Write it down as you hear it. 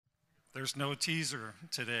There's no teaser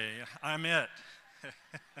today. I'm it.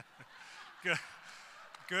 Good,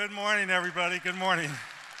 good morning, everybody. Good morning.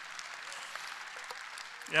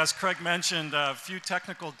 As Craig mentioned, a few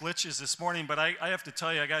technical glitches this morning, but I have to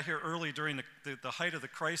tell you, I got here early during the height of the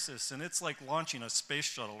crisis, and it's like launching a space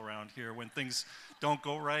shuttle around here when things don't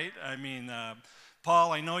go right. I mean,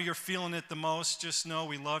 Paul, I know you're feeling it the most. Just know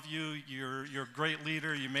we love you. You're a great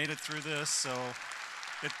leader. You made it through this, so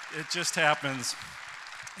it just happens.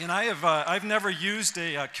 And I've never used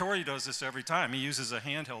Corey does this every time. He uses a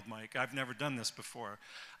handheld mic. I've never done this before.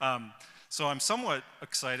 So I'm somewhat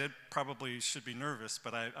excited, probably should be nervous,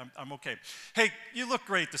 but I'm okay. Hey, you look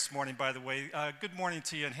great this morning, by the way. Good morning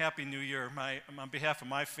to you and Happy New Year. On behalf of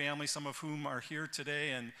my family, some of whom are here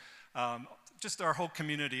today, and just our whole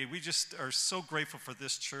community, we just are so grateful for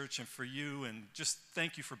this church and for you, and just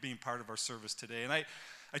thank you for being part of our service today. And I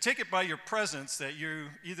take it by your presence that you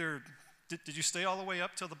either... Did you stay all the way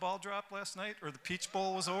up till the ball dropped last night, or the Peach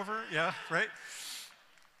Bowl was over? Yeah, right?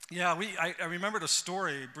 Yeah, I remembered a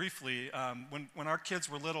story briefly. When our kids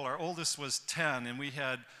were little, our oldest was 10, and we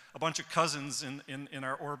had a bunch of cousins in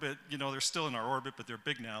our orbit. You know, they're still in our orbit, but they're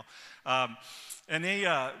big now. And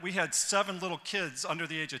we had 7 little kids under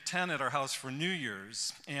the age of 10 at our house for New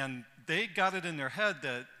Year's, and they got it in their head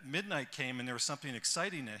that midnight came and there was something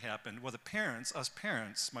exciting that happened. Well, us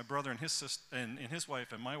parents, my brother and his sister, and his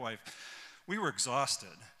wife and my wife, we were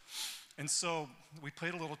exhausted. And so we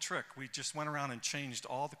played a little trick. We just went around and changed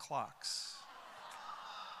all the clocks.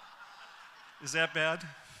 Is that bad?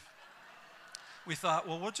 We thought,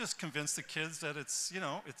 well, we'll just convince the kids that it's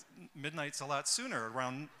midnight's a lot sooner,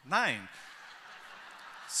 around 9.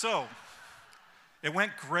 So it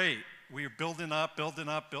went great. We were building up,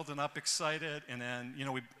 excited, and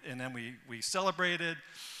then we celebrated,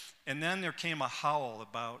 and then there came a howl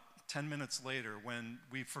about 10 minutes later when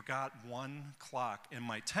we forgot 1 clock, and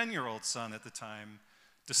my 10-year-old son at the time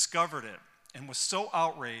discovered it and was so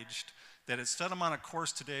outraged that it set him on a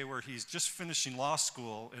course today where he's just finishing law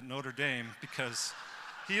school at Notre Dame because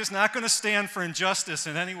he is not going to stand for injustice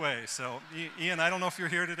in any way. So, Ian, I don't know if you're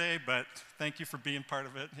here today, but thank you for being part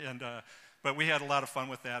of it. But we had a lot of fun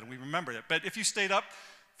with that, and we remembered it. But if you stayed up,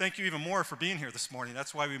 thank you even more for being here this morning.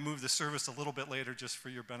 That's why we moved the service a little bit later, just for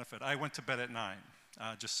your benefit. I went to bed at 9,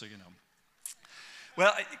 just so you know.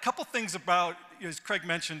 Well, a couple things about, as Craig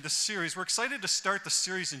mentioned, this series. We're excited to start the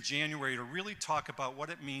series in January to really talk about what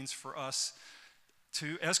it means for us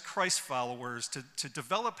to, as Christ followers, to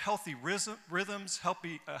develop healthy rhythms,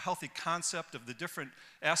 a healthy concept of the different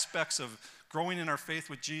aspects of growing in our faith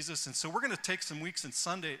with Jesus. And so we're going to take some weeks and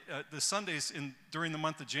the Sundays during the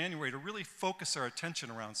month of January to really focus our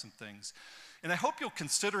attention around some things. And I hope you'll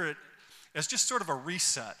consider it as just sort of a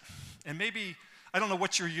reset. And maybe, I don't know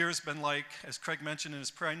what your year's been like, as Craig mentioned in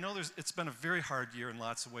his prayer. I know it's been a very hard year in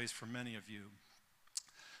lots of ways for many of you.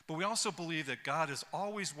 But we also believe that God is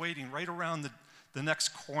always waiting right around the next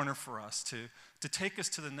corner for us to take us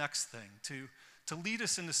to the next thing, to lead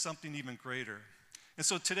us into something even greater. And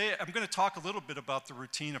so today I'm going to talk a little bit about the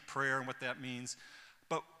routine of prayer and what that means.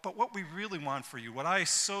 But what we really want for you, what I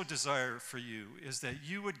so desire for you, is that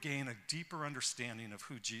you would gain a deeper understanding of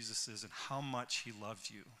who Jesus is and how much he loves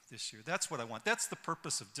you this year. That's what I want. That's the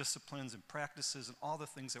purpose of disciplines and practices and all the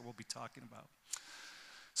things that we'll be talking about.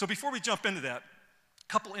 So before we jump into that,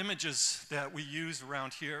 couple images that we use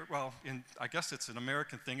around here. Well, I guess it's an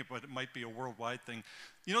American thing, but it might be a worldwide thing.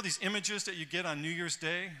 You know these images that you get on New Year's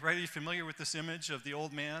Day, right? Are you familiar with this image of the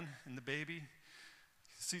old man and the baby?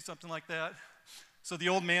 See something like that? So the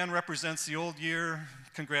old man represents the old year,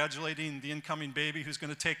 congratulating the incoming baby who's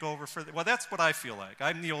going to take over well, that's what I feel like.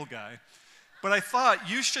 I'm the old guy. But I thought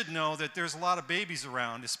you should know that there's a lot of babies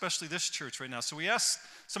around, especially this church right now. So we asked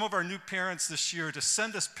some of our new parents this year to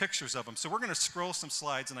send us pictures of them. So we're going to scroll some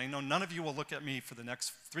slides, and I know none of you will look at me for the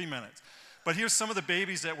next 3 minutes. But here's some of the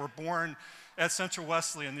babies that were born at Central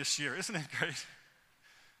Wesleyan this year. Isn't it great?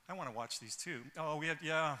 I want to watch these too. Oh,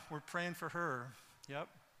 we're praying for her. Yep.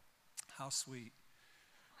 How sweet.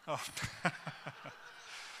 Oh.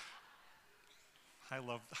 I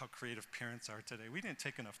love how creative parents are today. We didn't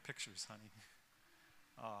take enough pictures, honey.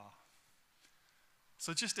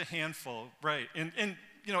 So just a handful, right? And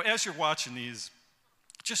as you're watching these,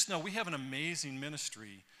 just know we have an amazing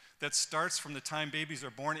ministry that starts from the time babies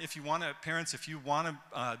are born. If you want to, parents, if you want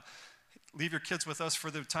to leave your kids with us for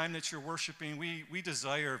the time that you're worshiping, we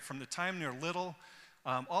desire from the time they're little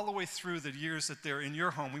all the way through the years that they're in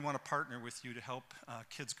your home, we want to partner with you to help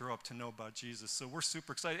kids grow up to know about Jesus. So we're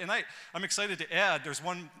super excited. And I'm excited to add, there's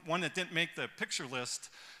one that didn't make the picture list,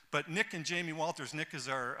 but Nick and Jamie Walters, Nick is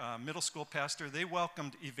our middle school pastor, they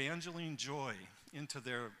welcomed Evangeline Joy into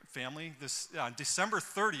their family this on December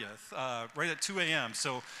 30th, right at 2 a.m.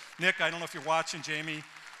 So, Nick, I don't know if you're watching, Jamie,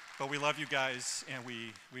 but we love you guys, and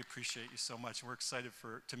we appreciate you so much. We're excited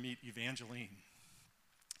to meet Evangeline.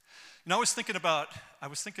 And I was thinking about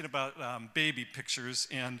baby pictures,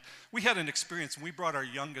 and we had an experience when we brought our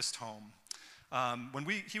youngest home.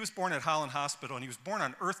 He was born at Holland Hospital, and he was born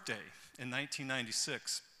on Earth Day in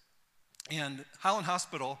 1996. And Holland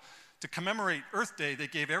Hospital, to commemorate Earth Day, they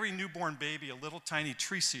gave every newborn baby a little tiny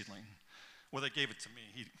tree seedling. Well, they gave it to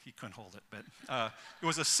me. He couldn't hold it, but it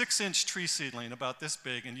was a 6-inch tree seedling about this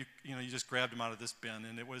big, and you just grabbed him out of this bin,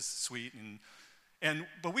 and it was sweet.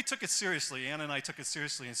 But we took it seriously. Anna and I took it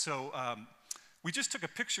seriously, and so we just took a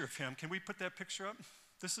picture of him. Can we put that picture up?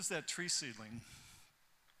 This is that tree seedling.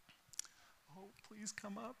 Oh, please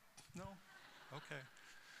come up. No? Okay.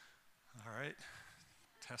 All right.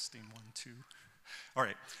 Testing 1, 2. All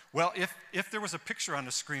right. Well, if there was a picture on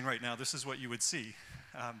the screen right now, this is what you would see.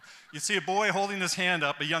 You'd see a boy holding his hand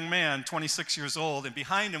up, a young man, 26 years old, and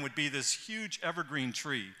behind him would be this huge evergreen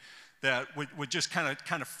tree that would just kind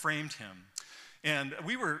of framed him. And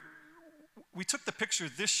we took the picture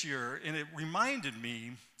this year, and it reminded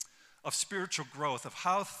me of spiritual growth, of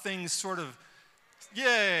how things sort of,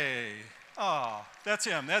 yay, oh, that's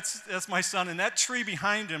him, that's my son, and that tree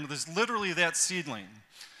behind him is literally that seedling.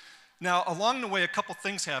 Now, along the way, a couple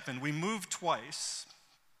things happened. We moved twice,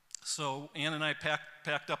 so Ann and I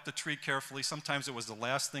packed up the tree carefully. Sometimes it was the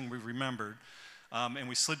last thing we remembered, and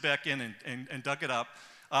we slid back in and dug it up.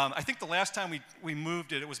 I think the last time we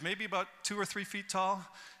moved it, it was maybe about 2 or 3 feet tall,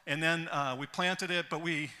 and then we planted it, but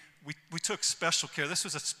we took special care. This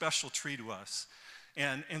was a special tree to us,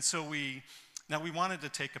 and so we wanted to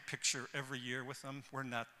take a picture every year with them. We're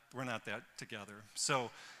not that together. So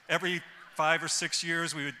every 5 or 6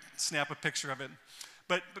 years, we would snap a picture of it.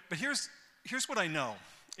 But here's what I know,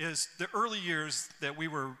 is the early years that we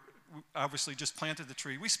obviously just planted the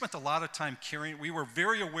tree, we spent a lot of time caring. We were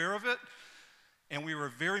very aware of it, and we were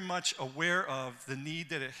very much aware of the need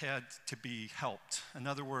that it had to be helped. In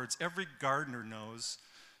other words, every gardener knows,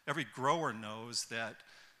 every grower knows that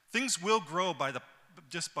things will grow by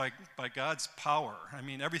God's power. I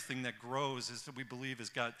mean, everything that grows we believe has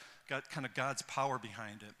got kind of God's power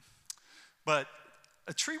behind it. But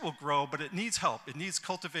a tree will grow, but it needs help. It needs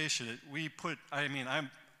cultivation.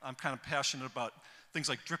 I'm kind of passionate about things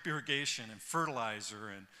like drip irrigation and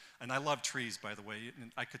fertilizer, and I love trees, by the way,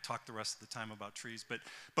 and I could talk the rest of the time about trees.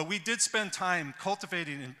 But we did spend time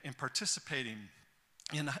cultivating and participating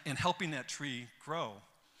in helping that tree grow.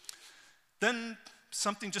 Then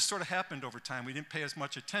something just sort of happened over time. We didn't pay as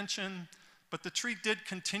much attention, but the tree did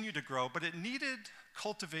continue to grow, but it needed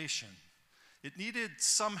cultivation. It needed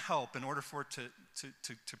some help in order for it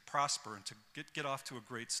to prosper and to get off to a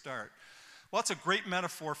great start. Well, it's a great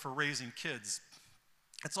metaphor for raising kids.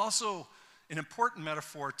 It's also an important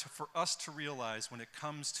metaphor for us to realize when it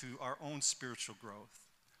comes to our own spiritual growth.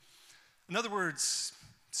 In other words,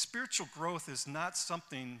 spiritual growth is not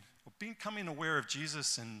something, becoming aware of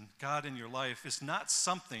Jesus and God in your life is not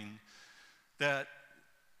something that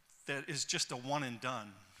is just a one and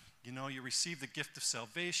done. You know, you receive the gift of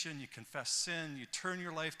salvation, you confess sin, you turn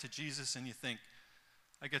your life to Jesus, and you think,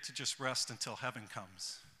 I get to just rest until heaven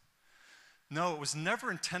comes. No, it was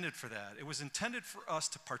never intended for that. It was intended for us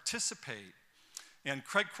to participate. And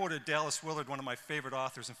Craig quoted Dallas Willard, one of my favorite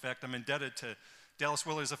authors. In fact, I'm indebted to Dallas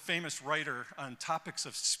Willard. He's a famous writer on topics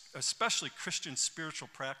of especially Christian spiritual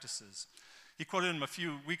practices. He quoted him a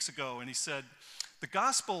few weeks ago, and he said, the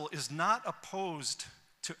gospel is not opposed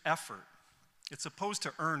to effort. It's opposed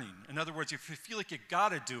to earning. In other words, if you feel like you got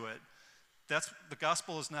to do it, the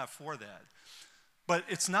gospel is not for that. But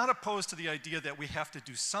it's not opposed to the idea that we have to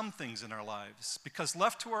do some things in our lives, because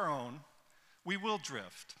left to our own, we will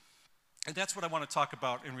drift. And that's what I want to talk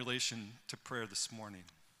about in relation to prayer this morning.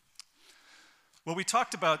 Well, we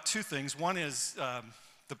talked about 2 things. One is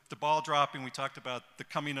the ball dropping. We talked about the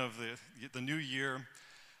coming of the new year.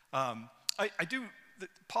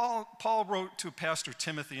 Paul wrote to Pastor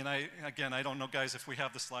Timothy, and I don't know, guys, if we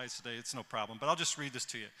have the slides today, it's no problem, but I'll just read this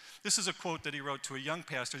to you. This is a quote that he wrote to a young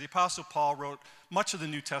pastor. The Apostle Paul wrote much of the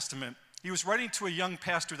New Testament. He was writing to a young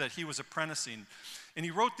pastor that he was apprenticing, and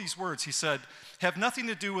he wrote these words. He said, have nothing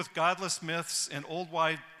to do with godless myths and old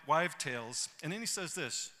wives' tales. And then he says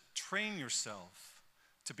this, train yourself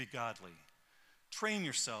to be godly. Train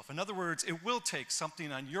yourself. In other words, it will take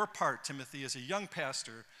something on your part, Timothy, as a young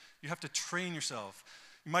pastor. You have to train yourself.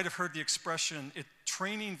 You might have heard the expression,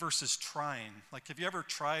 training versus trying. Like, have you ever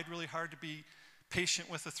tried really hard to be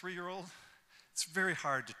patient with a 3-year-old? It's very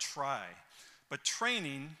hard to try. But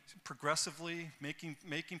training, progressively,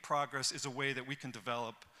 making progress is a way that we can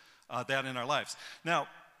develop that in our lives. Now,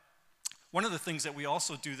 one of the things that we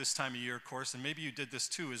also do this time of year, of course, and maybe you did this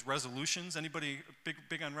too, is resolutions. Anybody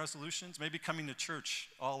big on resolutions? Maybe coming to church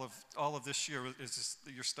all of this year is just,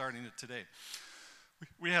 you're starting it today.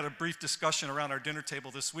 We had a brief discussion around our dinner table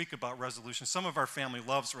this week about resolutions. Some of our family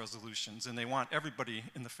loves resolutions, and they want everybody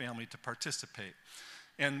in the family to participate.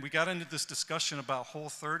 And we got into this discussion about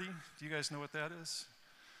Whole30. Do you guys know what that is?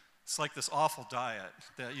 It's like this awful diet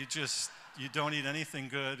that you don't eat anything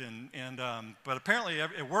good, but apparently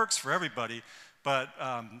it works for everybody. But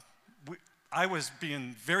I was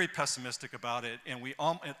being very pessimistic about it, and it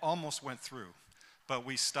almost went through, but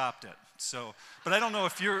we stopped it. So, but I don't know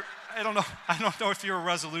if you're a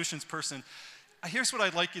resolutions person. Here's what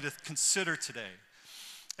I'd like you to consider today.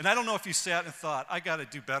 And I don't know if you sat and thought, I got to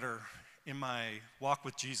do better in my walk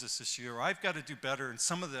with Jesus this year, or I've got to do better in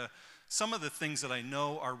some of the things that I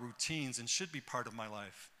know are routines and should be part of my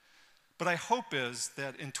life. But I hope is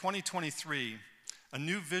that in 2023, a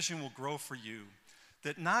new vision will grow for you,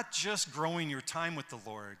 that not just growing your time with the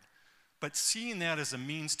Lord, but seeing that as a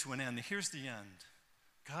means to an end. Here's the end.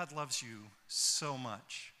 God loves you so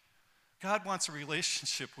much. God wants a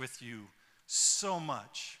relationship with you so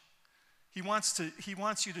much. He wants to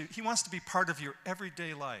be part of your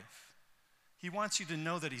everyday life. He wants you to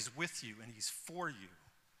know that he's with you and he's for you.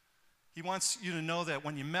 He wants you to know that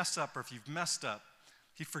when you mess up, or if you've messed up,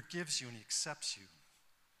 he forgives you and he accepts you.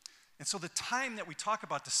 And so the time that we talk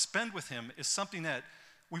about to spend with him is something that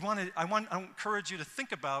I encourage you to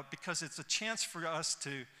think about, because it's a chance for us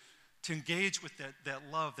to engage with that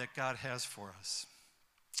love that God has for us.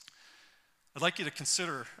 I'd like you to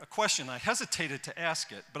consider a question. I hesitated to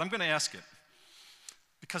ask it, but I'm going to ask it,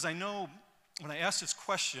 because I know when I ask this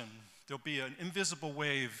question, there'll be an invisible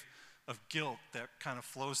wave of guilt that kind of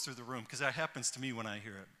flows through the room, because that happens to me when I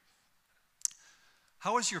hear it.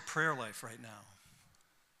 How is your prayer life right now?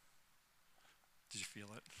 Did you feel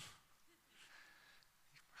it?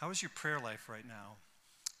 How is your prayer life right now?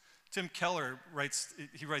 Tim Keller writes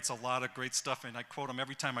a lot of great stuff, and I quote him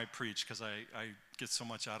every time I preach because I get so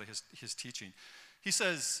much out of his teaching. He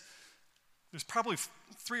says, there's probably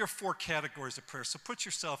 3 or 4 categories of prayer, so put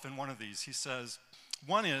yourself in one of these. He says,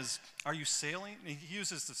 one is, are you sailing? And he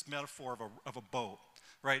uses this metaphor of a boat,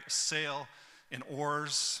 right? A sail and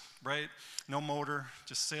oars, right? No motor,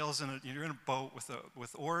 just sails you're in a boat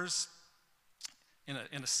with oars in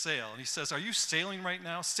a sail. And he says, are you sailing right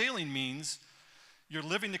now? Sailing means you're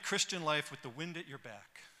living the Christian life with the wind at your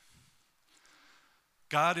back.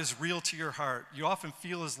 God is real to your heart. You often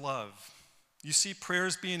feel his love. You see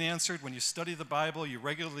prayers being answered. When you study the Bible, you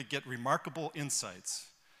regularly get remarkable insights,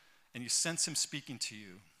 and you sense him speaking to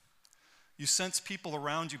you. You sense people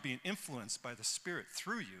around you being influenced by the Spirit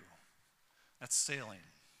through you. That's sailing.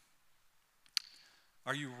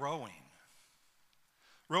 Are you rowing?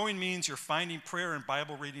 Rowing means you're finding prayer and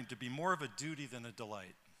Bible reading to be more of a duty than a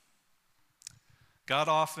delight. God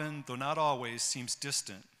often, though not always, seems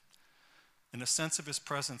distant, and a sense of his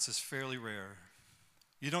presence is fairly rare.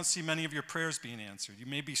 You don't see many of your prayers being answered. You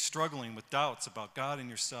may be struggling with doubts about God and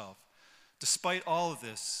yourself. Despite all of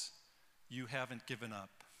this, you haven't given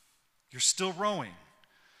up. You're still rowing.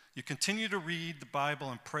 You continue to read the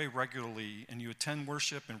Bible and pray regularly, and you attend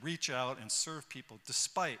worship and reach out and serve people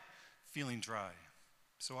despite feeling dry.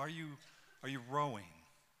 So are you rowing?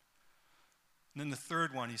 And then the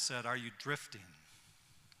third one, he said, are you drifting?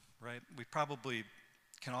 Right? We probably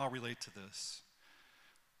can all relate to this.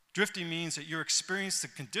 Drifting means that you're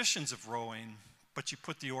experiencing the conditions of rowing, but you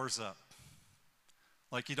put the oars up.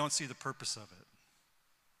 Like you don't see the purpose of it.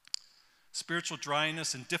 Spiritual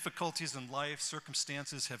dryness and difficulties in life,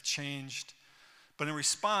 circumstances have changed. But in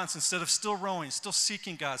response, instead of still rowing, still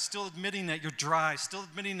seeking God, still admitting that you're dry, still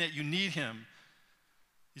admitting that you need him,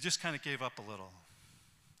 you just kind of gave up a little.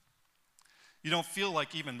 You don't feel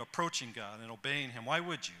like even approaching God and obeying him. Why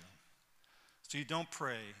would you? So you don't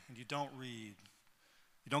pray and you don't read.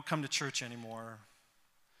 You don't come to church anymore.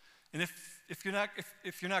 And if you're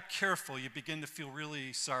not careful, you begin to feel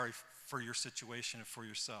really sorry for your situation and for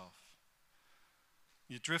yourself.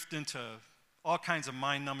 You drift into all kinds of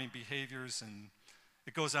mind-numbing behaviors, and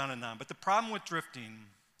it goes on and on. But the problem with drifting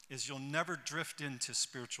is you'll never drift into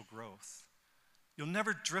spiritual growth. You'll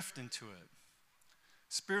never drift into it.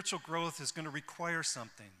 Spiritual growth is going to require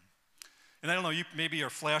something. And I don't know, you maybe are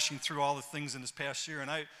flashing through all the things in this past year,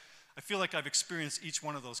 and I feel like I've experienced each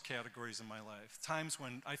one of those categories in my life. Times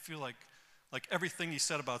when I feel like everything he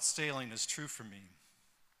said about sailing is true for me.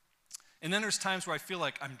 And then there's times where I feel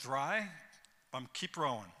like I'm dry, but I'm keep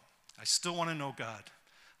rowing. I still want to know God.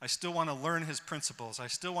 I still want to learn his principles. I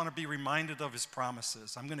still want to be reminded of his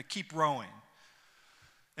promises. I'm going to keep rowing.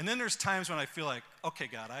 And then there's times when I feel like, okay,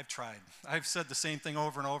 God, I've tried. I've said the same thing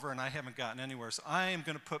over and over, and I haven't gotten anywhere, so I am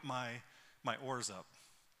going to put my oars up.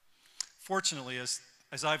 Fortunately, as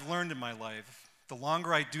I've learned in my life, the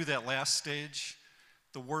longer I do that last stage,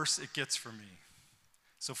 the worse it gets for me.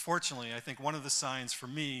 So fortunately, I think one of the signs for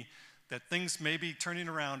me that things may be turning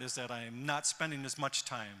around is that I am not spending as much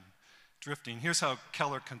time drifting. Here's how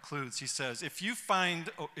Keller concludes. He says, if you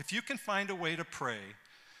can find a way to pray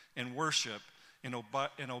and worship and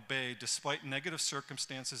obey despite negative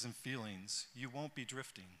circumstances and feelings, you won't be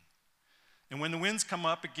drifting. And when the winds come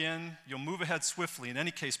up again, you'll move ahead swiftly. In any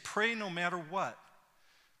case, pray no matter what.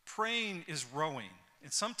 Praying is rowing,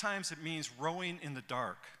 and sometimes it means rowing in the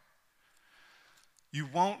dark. You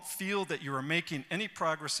won't feel that you are making any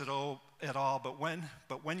progress at all, but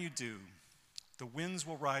when you do, the winds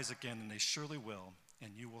will rise again, and they surely will,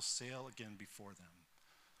 and you will sail again before them.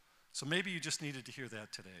 So maybe you just needed to hear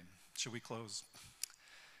that today. Should we close?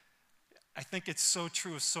 I think it's so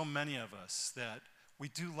true of so many of us that we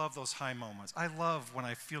do love those high moments. I love when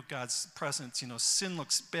I feel God's presence. Sin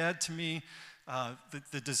looks bad to me.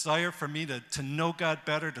 The desire for me to know God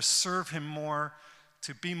better, to serve him more,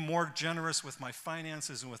 to be more generous with my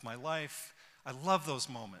finances and with my life. I love those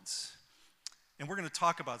moments. And we're going to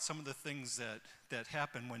talk about some of the things that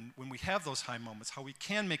happen when we have those high moments, how we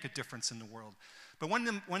can make a difference in the world. But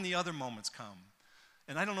when the other moments come,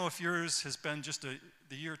 and I don't know if yours has been just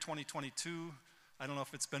the year 2022, I don't know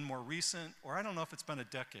if it's been more recent, or I don't know if it's been a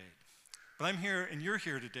decade. But I'm here, and you're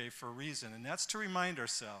here today for a reason, and that's to remind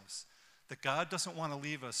ourselves that God doesn't want to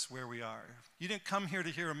leave us where we are. You didn't come here to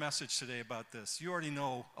hear a message today about this. You already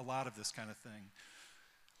know a lot of this kind of thing.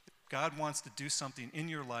 God wants to do something in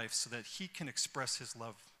your life so that he can express his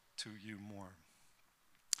love to you more.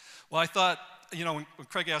 Well, I thought, when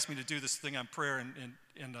Craig asked me to do this thing on prayer, and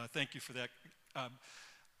thank you for that,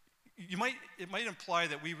 it might imply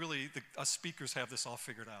that us speakers have this all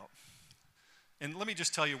figured out. And let me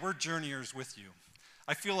just tell you, we're journeyers with you.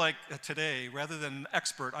 I feel like today, rather than an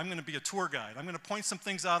expert, I'm going to be a tour guide. I'm going to point some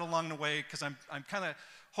things out along the way because I'm kind of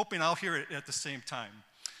hoping I'll hear it at the same time.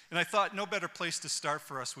 And I thought no better place to start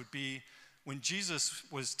for us would be when Jesus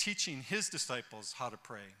was teaching his disciples how to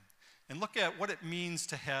pray. And look at what it means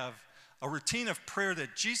to have a routine of prayer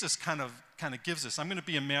that Jesus kind of gives us. I'm going to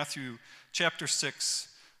be in Matthew chapter 6,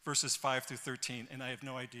 verses 5 through 13, and I have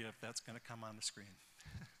no idea if that's going to come on the screen.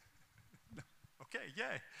 Okay,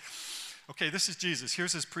 yay. Okay, this is Jesus.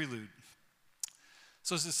 Here's his prelude.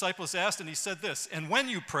 So his disciples asked, and he said this, "And when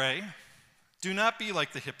you pray, do not be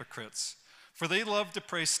like the hypocrites, for they love to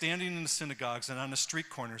pray standing in the synagogues and on the street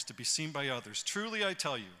corners to be seen by others. Truly I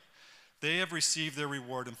tell you, they have received their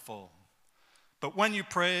reward in full. But when you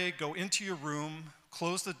pray, go into your room,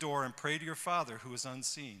 close the door, and pray to your Father who is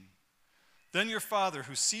unseen. Then your Father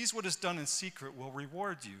who sees what is done in secret will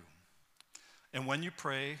reward you. And when you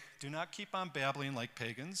pray, do not keep on babbling like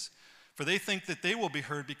pagans, for they think that they will be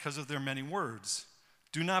heard because of their many words.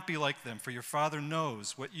 Do not be like them, for your Father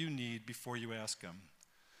knows what you need before you ask him.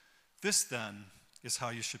 This, then, is how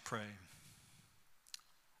you should pray.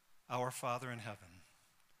 Our Father in heaven,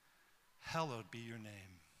 hallowed be your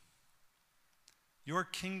name. Your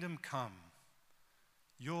kingdom come.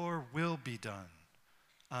 Your will be done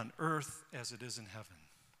on earth as it is in heaven.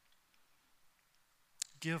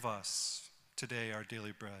 Give us today our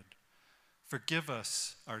daily bread. Forgive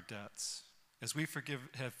us our debts as we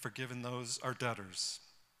have forgiven those our debtors.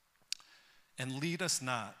 And lead us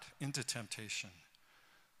not into temptation,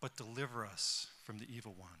 but deliver us from the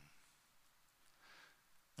evil one."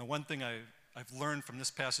 Now, one thing I've learned from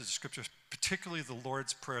this passage of Scripture, particularly the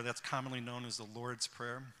Lord's Prayer, that's commonly known as the Lord's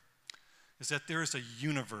Prayer, is that there is a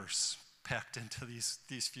universe packed into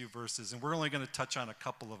these few verses, and we're only going to touch on a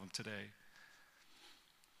couple of them today.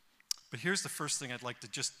 But here's the first thing I'd like to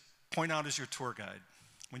just point out as your tour guide.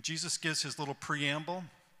 When Jesus gives his little preamble,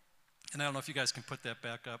 and I don't know if you guys can put that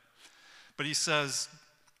back up, but he says,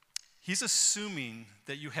 he's assuming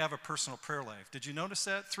that you have a personal prayer life. Did you notice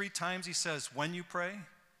that? 3 times he says, when you pray,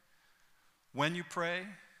 when you pray,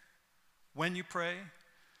 when you pray.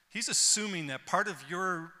 He's assuming that part of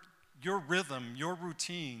your rhythm, your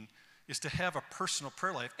routine, is to have a personal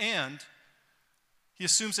prayer life. And he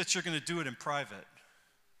assumes that you're going to do it in private.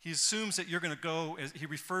 He assumes that you're going to go, he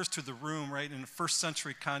refers to the room, right, in a first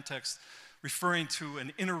century context, referring to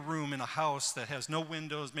an inner room in a house that has no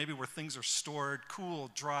windows, maybe where things are stored, cool,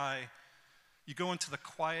 dry. You go into the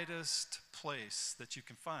quietest place that you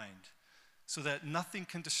can find so that nothing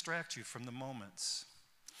can distract you from the moments.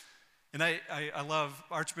 And I love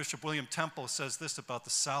Archbishop William Temple says this about the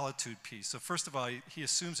solitude piece. So first of all, he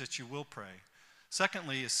assumes that you will pray.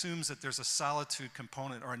 Secondly, he assumes that there's a solitude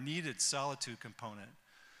component or a needed solitude component.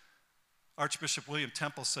 Archbishop William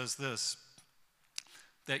Temple says this,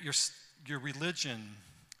 that your religion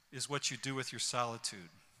is what you do with your solitude.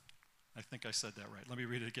 I think I said that right. Let me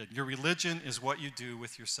read it again. Your religion is what you do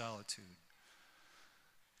with your solitude.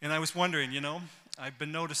 And I was wondering, I've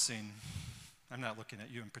been noticing, I'm not looking at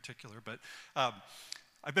you in particular, but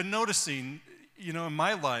I've been noticing, in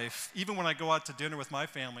my life, even when I go out to dinner with my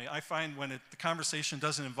family, I find when the conversation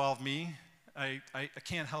doesn't involve me, I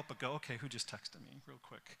can't help but go, okay, who just texted me real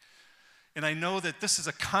quick? And I know that this is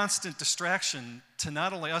a constant distraction to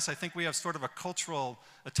not only us, I think we have sort of a cultural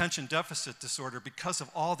attention deficit disorder because of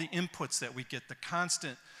all the inputs that we get, the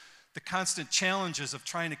constant challenges of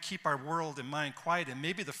trying to keep our world and mind quiet. And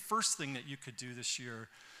maybe the first thing that you could do this year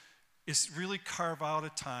is really carve out a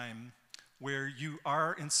time where you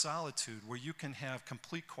are in solitude, where you can have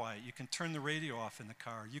complete quiet. You can turn the radio off in the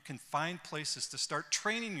car. You can find places to start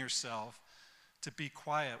training yourself to be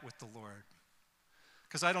quiet with the Lord.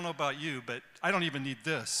 Because I don't know about you, but I don't even need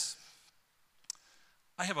this.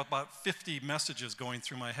 I have about 50 messages going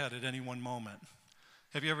through my head at any one moment.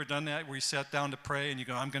 Have you ever done that, where you sat down to pray and you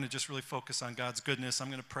go, I'm going to just really focus on God's goodness, I'm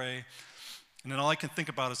going to pray, and then all I can think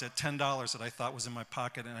about is that $10 that I thought was in my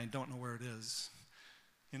pocket and I don't know where it is.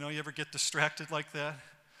 You ever get distracted like that?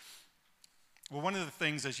 Well, one of the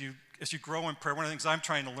things as you grow in prayer, one of the things I'm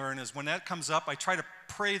trying to learn is when that comes up, I try to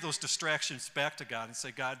pray those distractions back to God and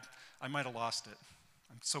say, God, I might have lost it.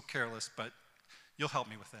 I'm so careless, but you'll help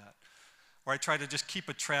me with that. Or I try to just keep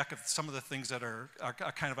a track of some of the things that are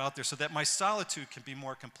kind of out there so that my solitude can be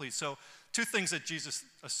more complete. So 2 things that Jesus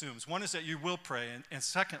assumes. One is that you will pray, and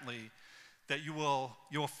secondly, that you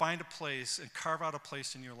will find a place and carve out a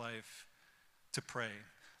place in your life to pray.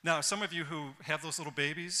 Now, some of you who have those little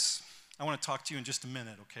babies, I want to talk to you in just a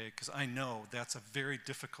minute, okay? Because I know that's a very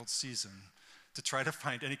difficult season to try to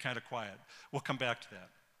find any kind of quiet. We'll come back to that.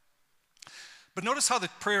 But notice how the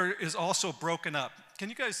prayer is also broken up. Can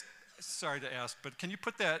you guys, sorry to ask, but can you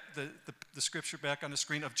put the scripture back on the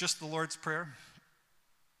screen of just the Lord's Prayer?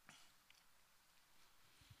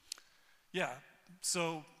 Yeah,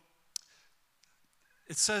 so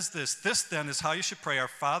it says this then is how you should pray, our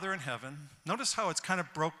Father in heaven. Notice how it's kind of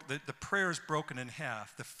the prayer is broken in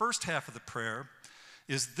half. The first half of the prayer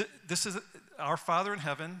is, this is our Father in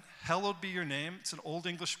heaven, hallowed be your name. It's an Old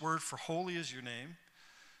English word for holy is your name.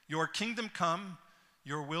 Your kingdom come,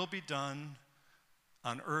 your will be done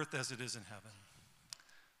on earth as it is in heaven.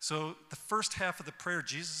 So the first half of the prayer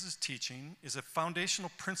Jesus is teaching is a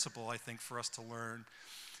foundational principle, I think, for us to learn.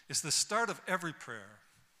 Is the start of every prayer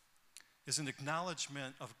is an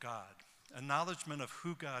acknowledgement of God, acknowledgement of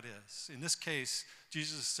who God is. In this case,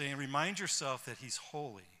 Jesus is saying, remind yourself that he's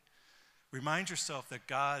holy. Remind yourself that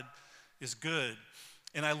God is good.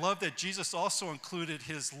 And I love that Jesus also included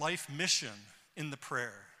his life mission in the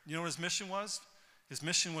prayer. You know what his mission was? His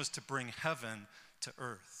mission was to bring heaven to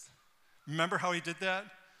earth. Remember how he did that?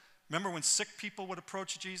 Remember when sick people would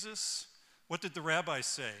approach Jesus? What did the rabbis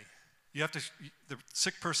say? The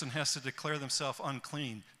sick person has to declare themselves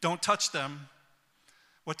unclean. Don't touch them.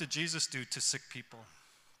 What did Jesus do to sick people?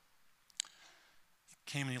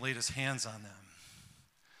 He came and he laid his hands on them.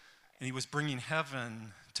 And he was bringing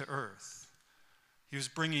heaven to earth. He was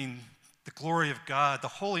bringing the glory of God, the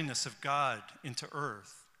holiness of God into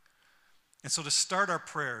earth. And so to start our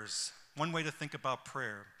prayers, one way to think about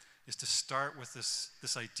prayer is to start with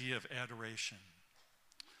this idea of adoration.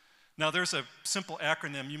 Now, there's a simple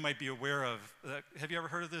acronym you might be aware of. Have you ever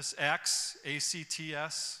heard of this? ACTS,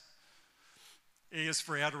 A-C-T-S. A is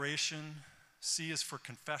for adoration, C is for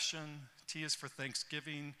confession, T is for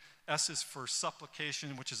thanksgiving, S is for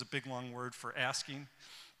supplication, which is a big long word for asking.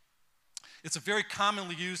 It's a very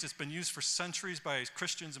commonly used, it's been used for centuries by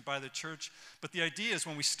Christians and by the church, but the idea is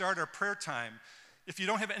when we start our prayer time, if you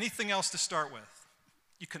don't have anything else to start with,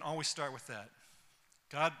 you can always start with that.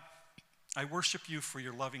 God, I worship you for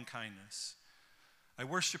your loving kindness. I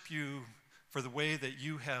worship you for the way that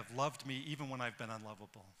you have loved me even when I've been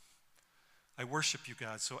unlovable. I worship you,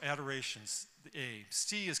 God. So adoration's the A.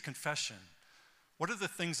 C is confession. What are the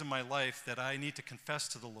things in my life that I need to confess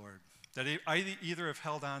to the Lord, that I either have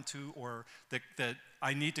held on to or that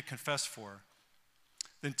I need to confess for?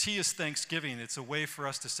 Then T is thanksgiving. It's a way for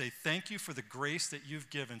us to say, thank you for the grace that you've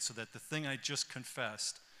given so that the thing I just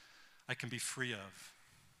confessed, I can be free of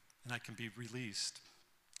and I can be released.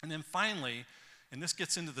 And then finally, and this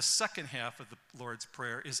gets into the second half of the Lord's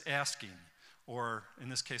Prayer, is asking. Or in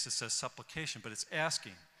this case it says supplication, but it's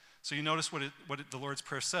asking. So you notice what the Lord's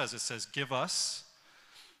Prayer says. It says, give us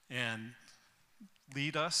and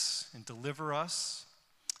lead us and deliver us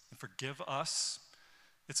and forgive us.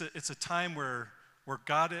 It's a time where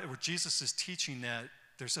Jesus is teaching that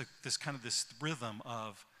there's this rhythm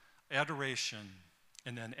of adoration,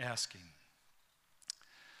 and then asking.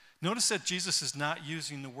 Notice that Jesus is not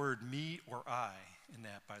using the word me or I in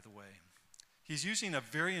that, by the way. He's using a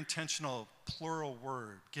very intentional plural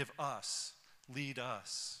word, give us, lead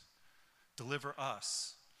us, deliver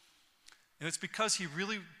us. And it's because he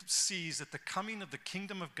really sees that the coming of the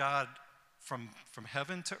kingdom of God from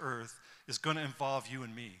heaven to earth is going to involve you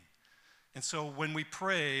and me. And so when we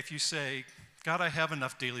pray, if you say, God, I have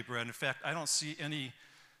enough daily bread. In fact, I don't see any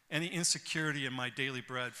insecurity in my daily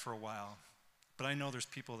bread for a while, but I know there's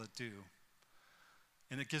people that do.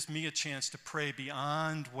 And it gives me a chance to pray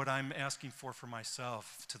beyond what I'm asking for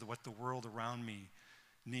myself to what the world around me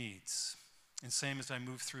needs. And same as I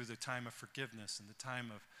move through the time of forgiveness and the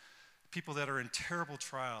time of people that are in terrible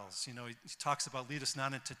trials. You know, he talks about lead us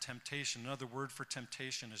not into temptation. Another word for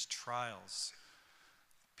temptation is trials.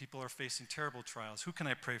 People are facing terrible trials. Who can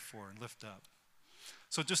I pray for and lift up?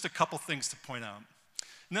 So just a couple things to point out.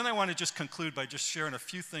 And then I want to just conclude by just sharing a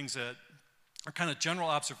few things that are kind of general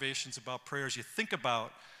observations about prayer as you think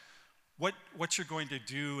about what you're going to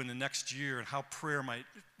do in the next year and how prayer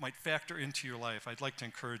might factor into your life. I'd like to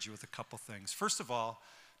encourage you with a couple things. First of all,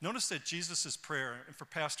 notice that Jesus' prayer, and for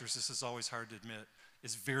pastors this is always hard to admit,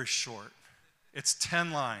 is very short. It's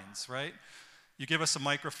 10 lines, right? You give us a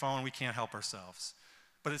microphone, we can't help ourselves.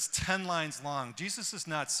 But it's 10 lines long. Jesus is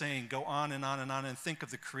not saying go on and on and on and think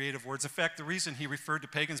of the creative words. In fact, the reason he referred to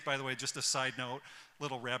pagans, by the way, just a side note,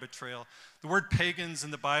 little rabbit trail. The word pagans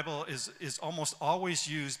in the Bible is almost always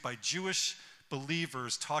used by Jewish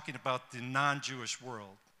believers talking about the non-Jewish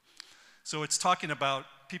world. So it's talking about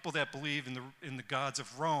people that believe in the gods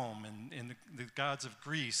of Rome and in the gods of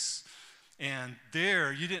Greece. And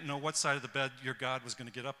there, you didn't know what side of the bed your God was going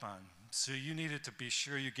to get up on. So you needed to be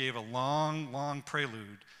sure you gave a long, long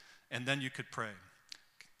prelude, and then you could pray.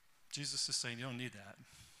 Jesus is saying you don't need that.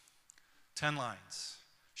 10 lines,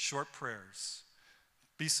 short prayers.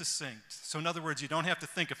 Be succinct. So in other words, you don't have to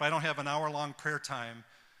think, if I don't have an hour-long prayer time,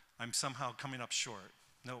 I'm somehow coming up short.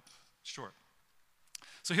 Nope, short.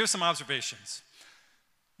 So here's some observations.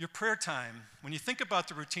 Your prayer time, when you think about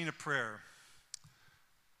the routine of prayer,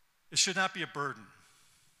 it should not be a burden.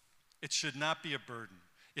 It should not be a burden.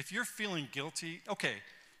 If you're feeling guilty, okay,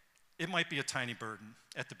 it might be a tiny burden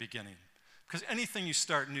at the beginning. Because anything you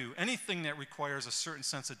start new, anything that requires a certain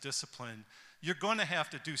sense of discipline, you're going to have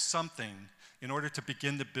to do something in order to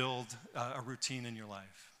begin to build a routine in your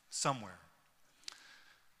life, somewhere.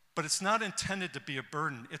 But it's not intended to be a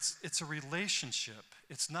burden. It's a relationship.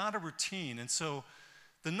 It's not a routine. And so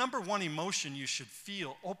the number one emotion you should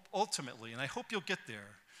feel ultimately, and I hope you'll get there,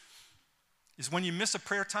 is when you miss a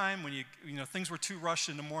prayer time, when you know things were too rushed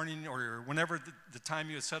in the morning, or whenever the time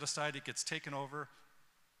you had set aside, it gets taken over.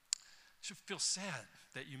 You should feel sad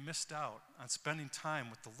that you missed out on spending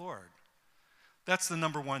time with the Lord. That's the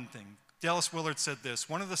number one thing. Dallas Willard said this: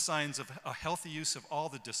 one of the signs of a healthy use of all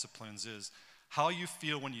the disciplines is how you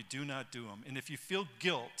feel when you do not do them. And if you feel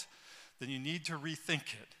guilt, then you need to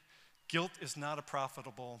rethink it. Guilt is not a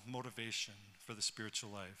profitable motivation for the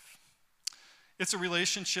spiritual life. It's a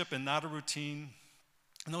relationship and not a routine.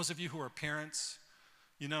 And those of you who are parents,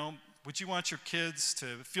 you know, would you want your kids to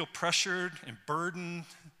feel pressured and burdened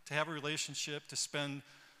to have a relationship, to spend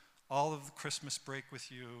all of the Christmas break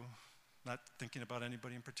with you, not thinking about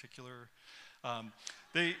anybody in particular?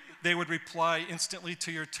 They would reply instantly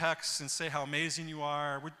to your texts and say how amazing you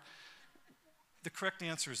are. The correct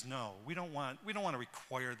answer is no. We don't want to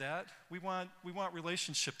require that. We want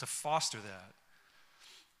relationship to foster that.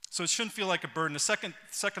 So it shouldn't feel like a burden. The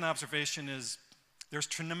second observation is there's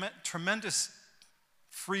tremendous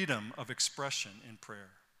freedom of expression in prayer.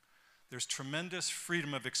 There's tremendous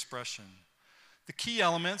freedom of expression. The key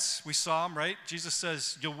elements, we saw them, right? Jesus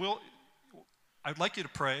says, I'd like you to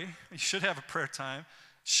pray. You should have a prayer time.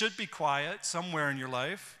 Should be quiet somewhere in your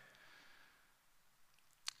life.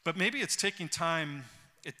 But maybe it's taking time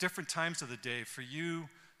at different times of the day for you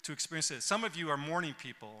to experience it. Some of you are morning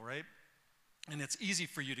people, right? And it's easy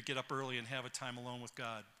for you to get up early and have a time alone with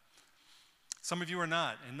God. Some of you are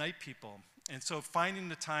not, and night people. And so finding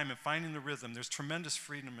the time and finding the rhythm, there's tremendous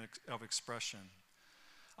freedom of expression.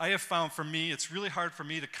 I have found for me, it's really hard for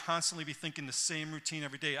me to constantly be thinking the same routine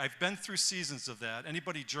every day. I've been through seasons of that.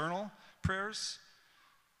 Anybody journal prayers?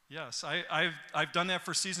 Yes, I've done that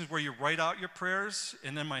for seasons where you write out your prayers,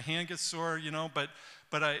 and then my hand gets sore, you know, but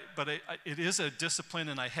it is a discipline,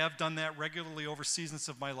 and I have done that regularly over seasons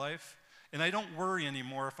of my life. And I don't worry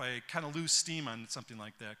anymore if I kind of lose steam on something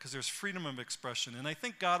like that, because there's freedom of expression. And I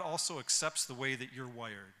think God also accepts the way that you're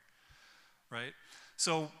wired, right?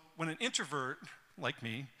 So when an introvert like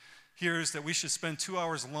me hears that we should spend 2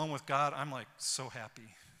 hours alone with God, I'm like so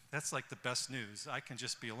happy. That's like the best news. I can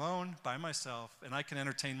just be alone by myself, and I can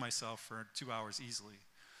entertain myself for 2 hours easily.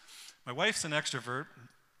 My wife's an extrovert,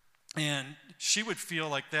 and she would feel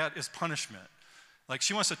like that is punishment. Like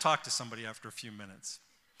she wants to talk to somebody after a few minutes.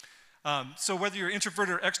 So whether you're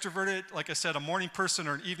introverted or extroverted, like I said, a morning person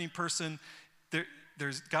or an evening person,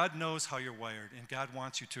 God knows how you're wired, and God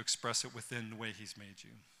wants you to express it within the way he's made you.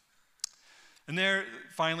 And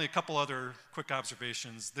finally, a couple other quick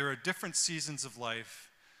observations. There are different seasons of life,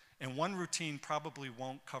 and one routine probably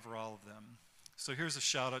won't cover all of them. So here's a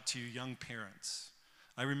shout out to you young parents.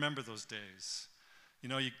 I remember those days.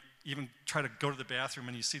 You even try to go to the bathroom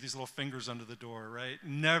and you see these little fingers under the door, right?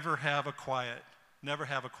 Never have a quiet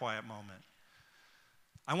moment.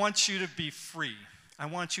 I want you to be free. I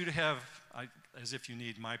want you to have, as if you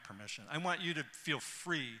need my permission, I want you to feel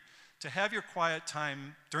free to have your quiet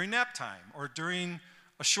time during nap time or during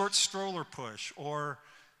a short stroller push or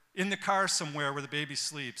in the car somewhere where the baby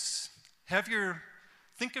sleeps.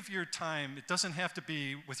 Think of your time. It doesn't have to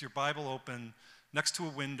be with your Bible open next to a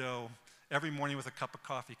window every morning with a cup of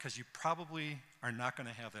coffee, because you probably are not going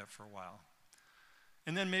to have that for a while.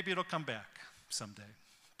 And then maybe it'll come back someday.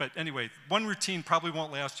 But anyway, one routine probably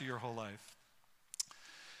won't last you your whole life.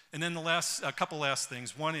 And then a couple last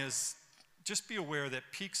things. One is just be aware that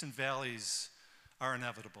peaks and valleys are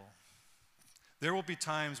inevitable. There will be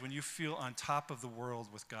times when you feel on top of the world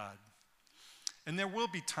with God. And there will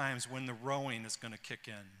be times when the rowing is going to kick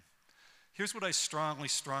in. Here's what I strongly,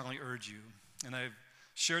 strongly urge you, and I've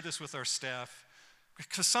shared this with our staff,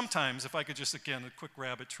 because sometimes, if I could just, again, a quick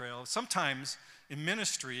rabbit trail, sometimes in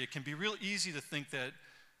ministry it can be real easy to think that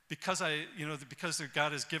because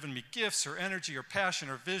God has given me gifts or energy or passion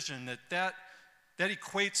or vision, that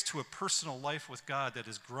equates to a personal life with God that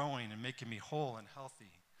is growing and making me whole and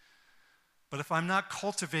healthy. But if I'm not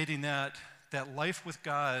cultivating that life with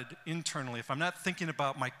God internally, if I'm not thinking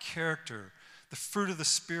about my character, the fruit of the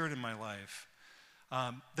Spirit in my life,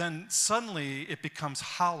 then suddenly it becomes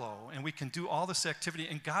hollow, and we can do all this activity,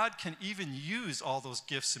 and God can even use all those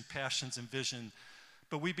gifts and passions and vision,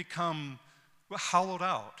 but we become hollowed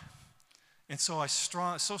out. And so I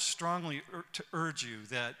so strongly to urge you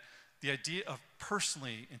that the idea of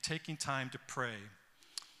personally and taking time to pray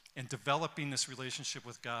and developing this relationship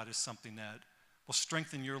with God is something that will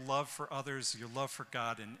strengthen your love for others, your love for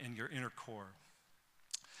God, and your inner core.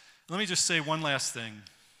 Let me just say one last thing.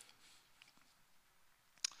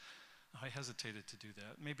 I hesitated to do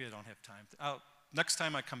that. Maybe I don't have time. Next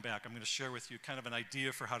time I come back, I'm going to share with you kind of an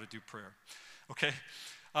idea for how to do prayer. Okay?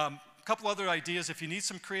 A couple other ideas. If you need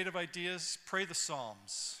some creative ideas, pray the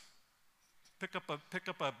Psalms. Pick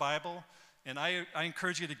up a Bible, and I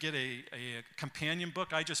encourage you to get a companion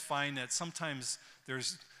book. I just find that sometimes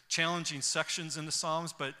there's challenging sections in the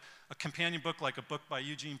Psalms, but a companion book like a book by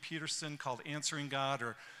Eugene Peterson called Answering God,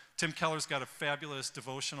 or Tim Keller's got a fabulous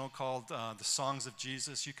devotional called The Songs of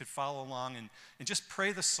Jesus. You could follow along and just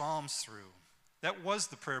pray the Psalms through. That was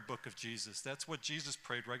the prayer book of Jesus. That's what Jesus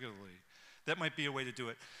prayed regularly. That might be a way to do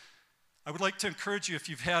it. I would like to encourage you, if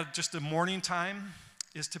you've had just a morning time,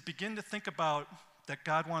 is to begin to think about that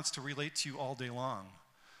God wants to relate to you all day long.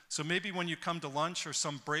 So maybe when you come to lunch or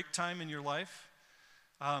some break time in your life,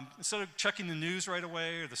 instead of checking the news right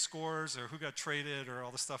away or the scores or who got traded or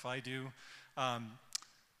all the stuff I do,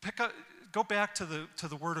 go back to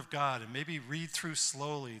the Word of God and maybe read through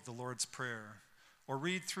slowly the Lord's Prayer or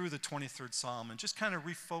read through the 23rd Psalm and just kind of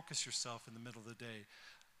refocus yourself in the middle of the day.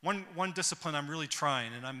 One discipline I'm really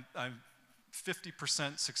trying, and I'm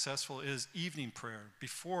 50% successful, is evening prayer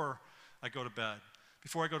before I go to bed,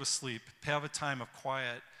 before I go to sleep. Have a time of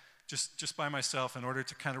quiet just by myself in order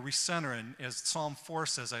to kind of recenter. And as Psalm 4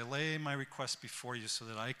 says, I lay my request before you so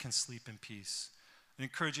that I can sleep in peace. I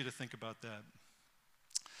encourage you to think about that.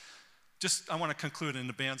 I want to conclude, and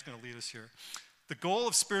the band's going to lead us here. The goal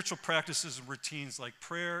of spiritual practices and routines like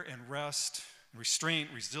prayer and rest, and restraint,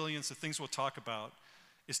 resilience, the things we'll talk about,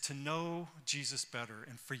 is to know Jesus better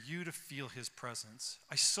and for you to feel his presence.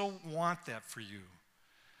 I so want that for you.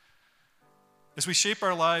 As we shape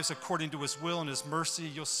our lives according to his will and his mercy,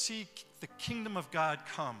 you'll see the kingdom of God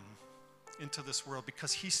come into this world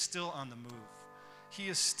because he's still on the move. He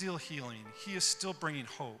is still healing. He is still bringing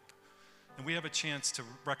hope. And we have a chance to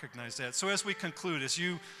recognize that. So as we conclude, as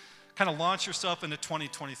you kind of launch yourself into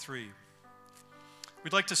 2023,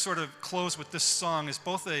 we'd like to sort of close with this song as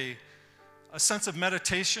both a sense of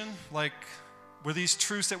meditation, like will these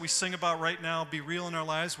truths that we sing about right now be real in our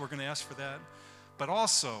lives? We're going to ask for that. But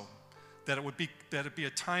also that it be a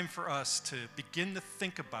time for us to begin to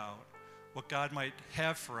think about what God might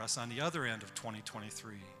have for us on the other end of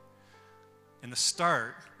 2023. And the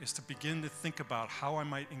start is to begin to think about how I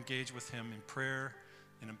might engage with him in prayer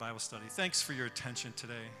and in Bible study. Thanks for your attention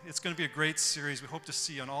today. It's going to be a great series. We hope to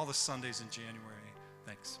see you on all the Sundays in January.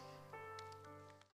 Thanks.